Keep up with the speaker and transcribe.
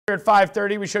At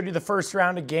 5:30, we showed you the first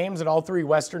round of games at all three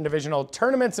Western Divisional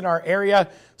tournaments in our area.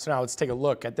 So now let's take a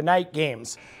look at the night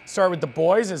games. Start with the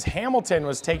boys as Hamilton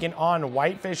was taking on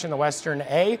Whitefish in the Western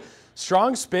A.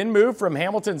 Strong spin move from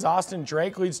Hamilton's Austin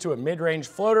Drake leads to a mid-range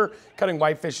floater, cutting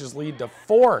Whitefish's lead to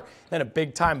 4. Then a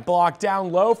big-time block down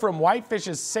low from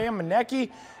Whitefish's Sam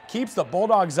Manecki keeps the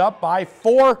Bulldogs up by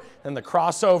 4. Then the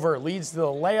crossover leads to the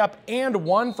layup and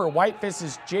 1 for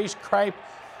Whitefish's Jace Kripe,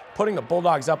 putting the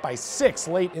Bulldogs up by 6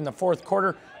 late in the fourth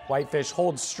quarter. Whitefish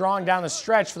holds strong down the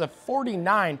stretch for the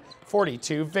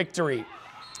 49-42 victory.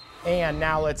 And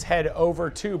now let's head over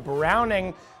to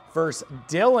Browning versus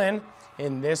Dillon.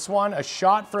 In this one, a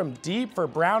shot from deep for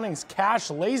Browning's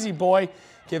Cash Lazy Boy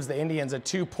gives the Indians a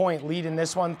 2-point lead in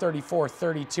this one,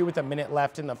 34-32 with a minute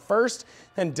left in the first.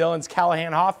 Then Dillon's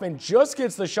Callahan Hoffman just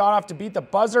gets the shot off to beat the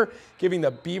buzzer, giving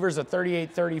the Beavers a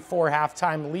 38-34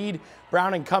 halftime lead.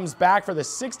 Browning comes back for the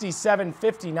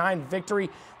 67-59 victory,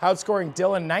 outscoring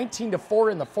Dillon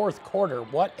 19-4 in the fourth quarter.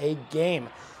 What a game.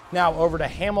 Now over to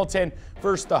Hamilton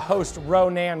versus the host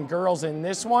Ronan girls in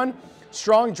this one.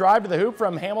 Strong drive to the hoop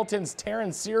from Hamilton's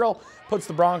Taryn Cyril puts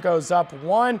the Broncos up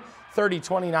 1,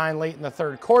 30-29 late in the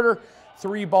third quarter.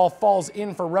 3-ball falls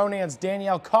in for Ronan's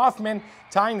Danielle Kaufman,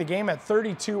 tying the game at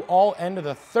 32 all end of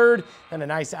the third. Then a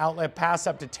nice outlet pass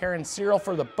up to Taryn Cyril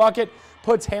for the bucket,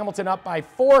 puts Hamilton up by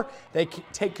 4. They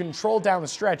take control down the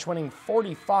stretch, winning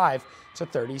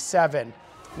 45-37.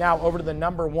 Now over to the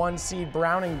number 1 seed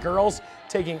Browning girls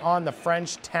taking on the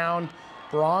Frenchtown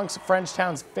Bronx.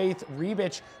 Frenchtown's Faith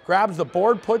Rebich grabs the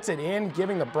board, puts it in,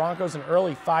 giving the Broncos an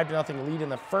early 5-0 lead in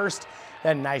the first.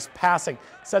 Then nice passing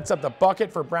sets up the bucket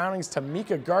for Browning's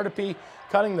Tamika Gardapi,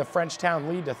 cutting the Frenchtown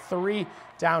lead to 3,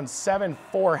 down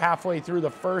 7-4 halfway through the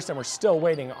first, and we're still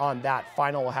waiting on that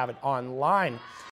final. We'll have it online.